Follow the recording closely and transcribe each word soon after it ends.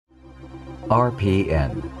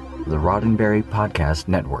RPN, the Roddenberry Podcast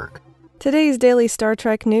Network. Today's daily Star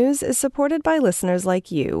Trek news is supported by listeners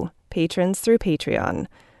like you, patrons through Patreon.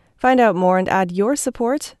 Find out more and add your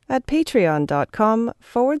support at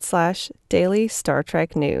patreon.com/daily Star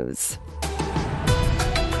Trek news.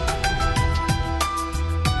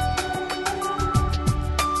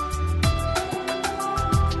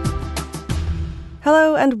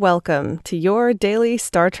 Hello and welcome to your daily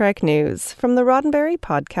Star Trek news from the Roddenberry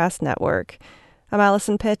Podcast Network. I'm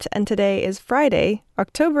Allison Pitt, and today is Friday,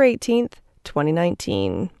 October 18th,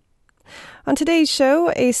 2019. On today's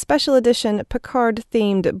show, a special edition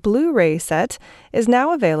Picard-themed Blu-ray set is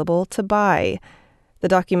now available to buy. The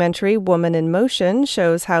documentary Woman in Motion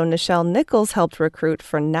shows how Nichelle Nichols helped recruit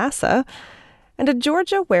for NASA, and a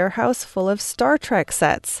Georgia warehouse full of Star Trek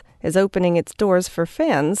sets is opening its doors for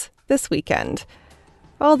fans this weekend.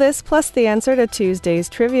 All this plus the answer to Tuesday's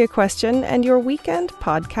trivia question and your weekend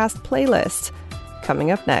podcast playlist.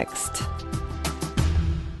 Coming up next.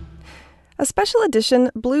 A special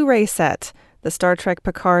edition Blu-ray set, the Star Trek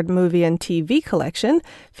Picard movie and TV collection,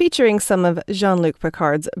 featuring some of Jean-Luc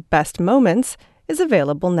Picard's best moments, is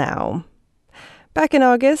available now. Back in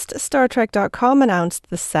August, StarTrek.com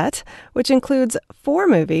announced the set, which includes 4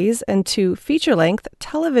 movies and 2 feature-length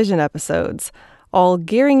television episodes, all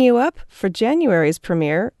gearing you up for January's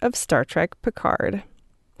premiere of Star Trek Picard.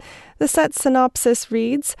 The set synopsis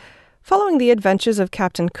reads, following the adventures of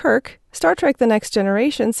Captain Kirk, Star Trek The Next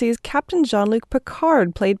Generation sees Captain Jean-Luc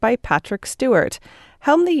Picard, played by Patrick Stewart,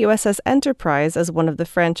 helm the USS Enterprise as one of the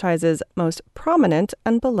franchise's most prominent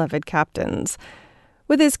and beloved captains.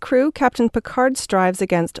 With his crew, Captain Picard strives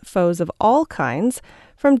against foes of all kinds,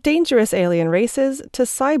 from dangerous alien races to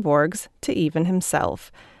cyborgs to even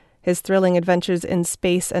himself. His thrilling adventures in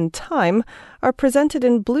space and time are presented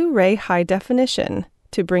in Blu-ray high definition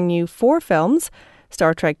to bring you 4 films: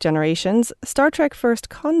 Star Trek Generations, Star Trek First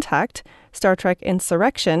Contact, Star Trek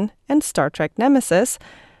Insurrection, and Star Trek Nemesis,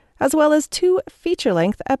 as well as 2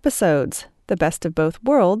 feature-length episodes, The Best of Both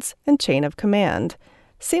Worlds and Chain of Command,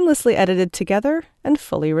 seamlessly edited together and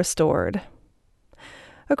fully restored.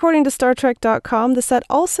 According to StarTrek.com, the set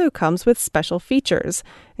also comes with special features,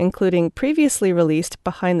 including previously released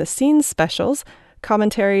behind-the-scenes specials,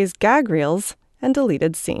 commentaries, gag reels, and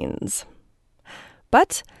deleted scenes.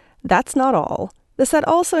 But that's not all. The set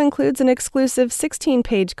also includes an exclusive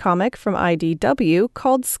 16-page comic from IDW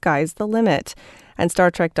called Sky's the Limit, and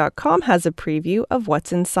StarTrek.com has a preview of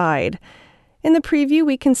what's inside. In the preview,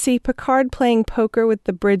 we can see Picard playing poker with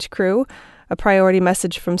the bridge crew, a priority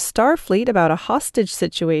message from Starfleet about a hostage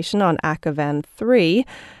situation on Akavan 3,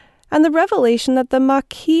 and the revelation that the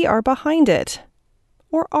Maquis are behind it.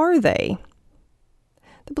 Or are they?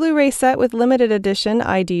 The Blu-ray set with limited edition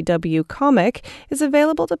IDW comic is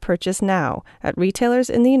available to purchase now at retailers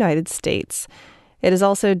in the United States. It is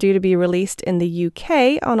also due to be released in the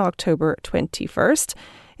UK on October 21st,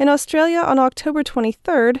 in Australia on October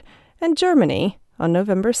 23rd, and Germany on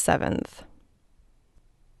November 7th.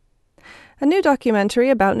 A new documentary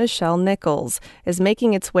about Nichelle Nichols is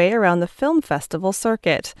making its way around the film festival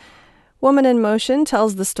circuit. Woman in Motion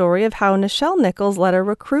tells the story of how Nichelle Nichols led a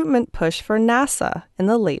recruitment push for NASA in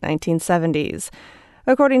the late 1970s.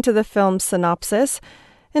 According to the film's synopsis,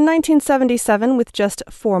 in 1977, with just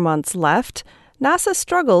 4 months left, NASA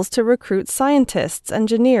struggles to recruit scientists,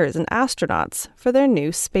 engineers, and astronauts for their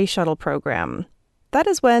new space shuttle program. That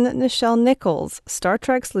is when Nichelle Nichols, Star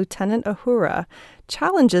Trek's Lieutenant Uhura,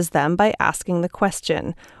 challenges them by asking the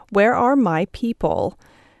question, "Where are my people?"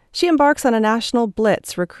 She embarks on a national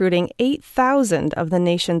blitz recruiting 8,000 of the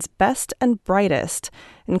nation's best and brightest,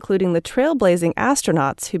 including the trailblazing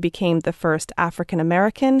astronauts who became the first African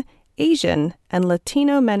American, Asian, and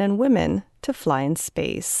Latino men and women to fly in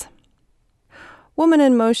space. Woman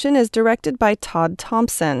in Motion is directed by Todd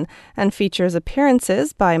Thompson and features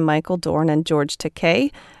appearances by Michael Dorn and George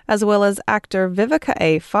Takei, as well as actor Vivica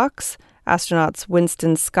A. Fox, astronauts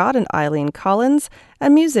Winston Scott and Eileen Collins,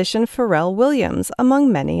 and musician Pharrell Williams,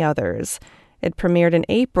 among many others. It premiered in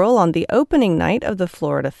April on the opening night of the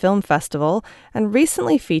Florida Film Festival and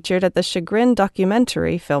recently featured at the Chagrin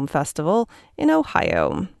Documentary Film Festival in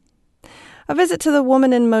Ohio. A visit to the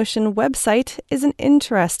Woman in Motion website is an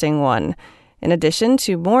interesting one. In addition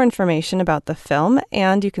to more information about the film,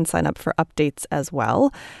 and you can sign up for updates as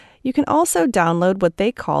well, you can also download what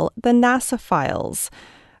they call the NASA files.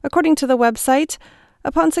 According to the website,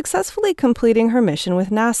 upon successfully completing her mission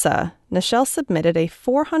with NASA, Nichelle submitted a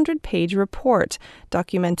 400-page report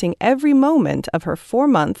documenting every moment of her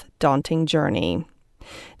 4-month daunting journey.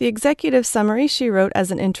 The executive summary she wrote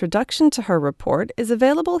as an introduction to her report is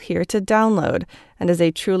available here to download and is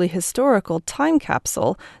a truly historical time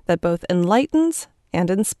capsule that both enlightens and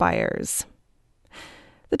inspires.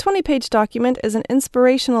 The 20-page document is an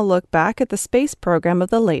inspirational look back at the space program of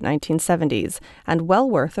the late 1970s and well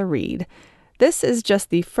worth a read. This is just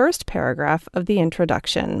the first paragraph of the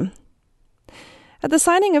introduction. At the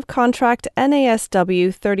signing of contract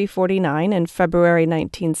NASW 3049 in February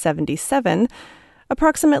 1977,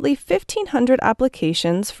 approximately 1,500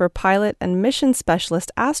 applications for pilot and mission specialist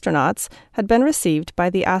astronauts had been received by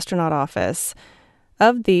the Astronaut Office.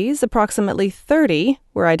 Of these, approximately 30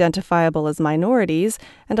 were identifiable as minorities,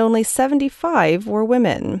 and only 75 were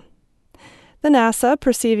women. The NASA,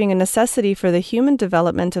 perceiving a necessity for the human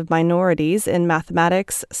development of minorities in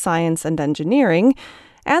mathematics, science, and engineering,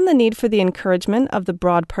 and the need for the encouragement of the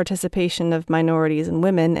broad participation of minorities and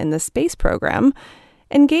women in the space program,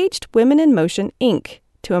 engaged Women in Motion, Inc.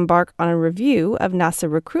 to embark on a review of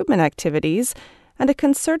NASA recruitment activities and a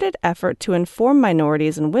concerted effort to inform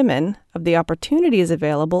minorities and women of the opportunities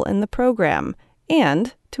available in the program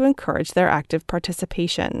and to encourage their active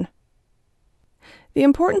participation. The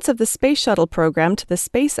importance of the Space Shuttle program to the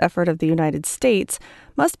space effort of the United States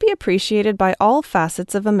must be appreciated by all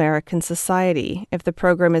facets of American society if the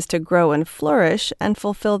program is to grow and flourish and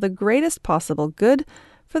fulfill the greatest possible good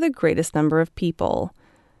for the greatest number of people.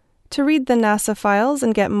 To read the NASA files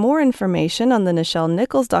and get more information on the Nichelle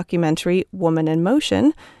Nichols documentary Woman in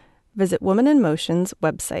Motion, visit Woman in Motion's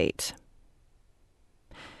website.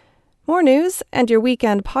 More news and your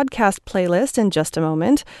weekend podcast playlist in just a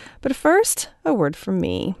moment, but first, a word from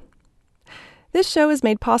me. This show is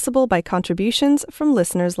made possible by contributions from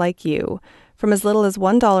listeners like you. From as little as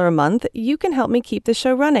 $1 a month, you can help me keep the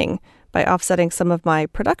show running by offsetting some of my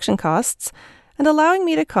production costs and allowing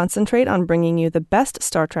me to concentrate on bringing you the best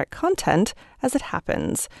Star Trek content as it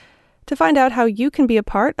happens. To find out how you can be a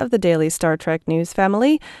part of the Daily Star Trek News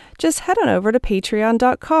family, just head on over to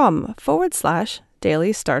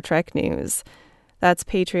patreon.com/Daily Star Trek News. That's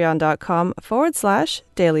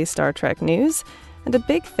patreon.com/Daily Star Trek News. And a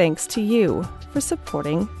big thanks to you for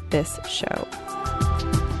supporting this show.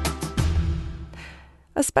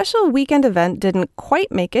 A special weekend event didn't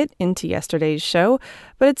quite make it into yesterday's show,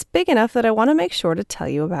 but it's big enough that I want to make sure to tell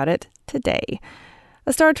you about it today.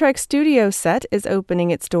 A Star Trek studio set is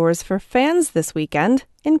opening its doors for fans this weekend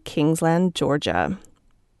in Kingsland, Georgia.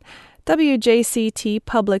 WJCT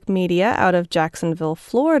Public Media out of Jacksonville,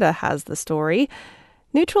 Florida has the story.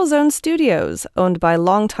 Neutral Zone Studios, owned by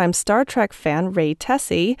longtime Star Trek fan Ray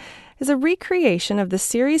Tessie, is a recreation of the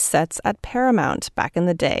series sets at Paramount back in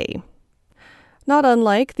the day. Not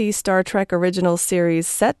unlike the Star Trek Original Series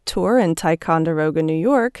set tour in Ticonderoga, New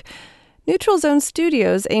York, Neutral Zone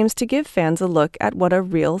Studios aims to give fans a look at what a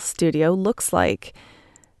real studio looks like.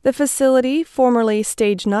 The facility, formerly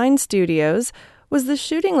Stage 9 Studios, was the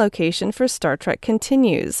shooting location for Star Trek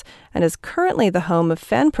Continues and is currently the home of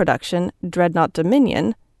fan production Dreadnought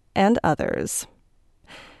Dominion and others.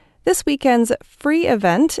 This weekend's free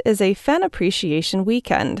event is a Fan Appreciation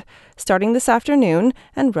Weekend, starting this afternoon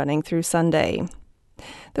and running through Sunday.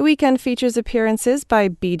 The weekend features appearances by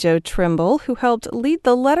Bijo Trimble, who helped lead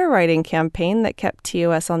the letter-writing campaign that kept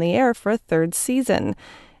TOS on the air for a third season,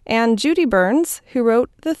 and Judy Burns, who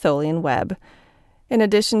wrote The Tholian Web. In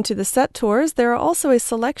addition to the set tours, there are also a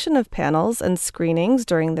selection of panels and screenings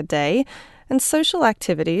during the day and social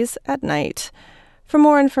activities at night. For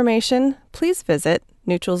more information, please visit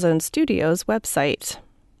Neutral Zone Studios' website.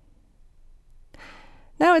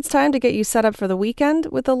 Now it's time to get you set up for the weekend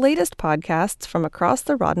with the latest podcasts from across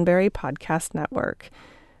the Roddenberry Podcast Network.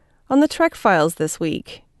 On the Trek Files this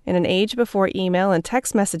week, in an age before email and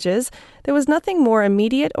text messages, there was nothing more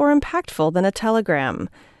immediate or impactful than a telegram.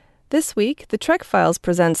 This week, the Trek Files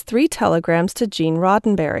presents 3 telegrams to Gene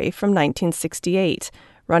Roddenberry from 1968,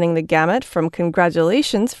 running the gamut from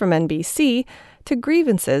congratulations from NBC to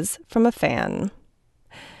grievances from a fan.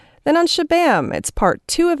 Then on Shabam, it's part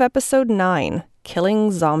 2 of episode 9,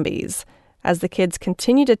 Killing Zombies. As the kids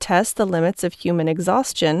continue to test the limits of human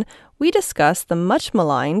exhaustion, we discuss the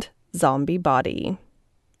much-maligned zombie body.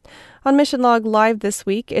 On Mission Log Live this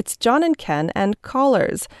week, it's John and Ken and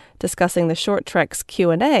callers discussing the Short Trek's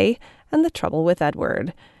Q&A and the trouble with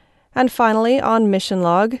Edward. And finally, on Mission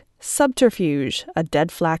Log, Subterfuge, a dead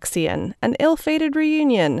Flaxian, an ill-fated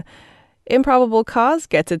reunion. Improbable Cause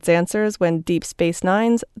gets its answers when Deep Space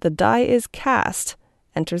Nine's The Die is Cast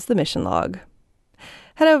enters the Mission Log.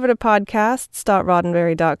 Head over to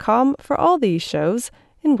podcasts.roddenberry.com for all these shows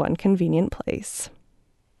in one convenient place.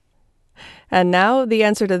 And now, the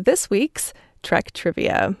answer to this week's Trek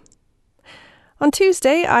Trivia. On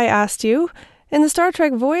Tuesday, I asked you, In the Star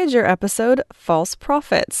Trek Voyager episode, False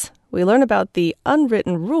Prophets, we learn about the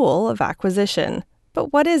unwritten rule of acquisition.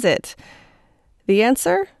 But what is it? The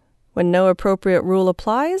answer? When no appropriate rule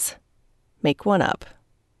applies, make one up.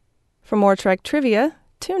 For more Trek trivia,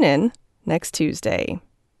 tune in next Tuesday.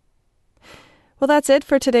 Well, that's it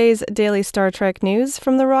for today's Daily Star Trek News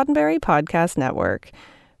from the Roddenberry Podcast Network.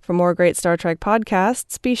 For more great Star Trek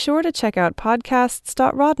podcasts, be sure to check out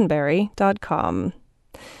podcasts.roddenberry.com.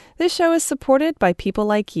 This show is supported by people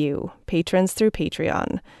like you, patrons through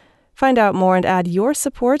Patreon. Find out more and add your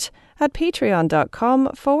support at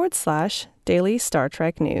patreon.com/Daily Star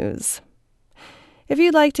Trek News. If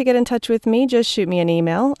you'd like to get in touch with me, just shoot me an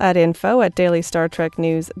email at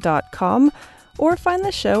info@dailystartreknews.com or find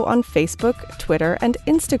the show on Facebook, Twitter, and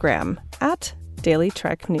Instagram at Daily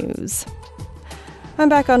Trek News. I'm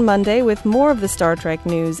back on Monday with more of the Star Trek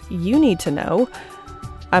news you need to know.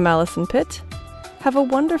 I'm Allison Pitt. Have a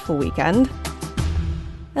wonderful weekend,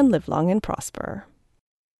 and live long and prosper.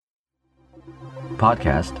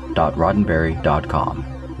 Podcast.roddenberry.com,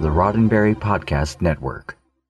 the Roddenberry Podcast Network.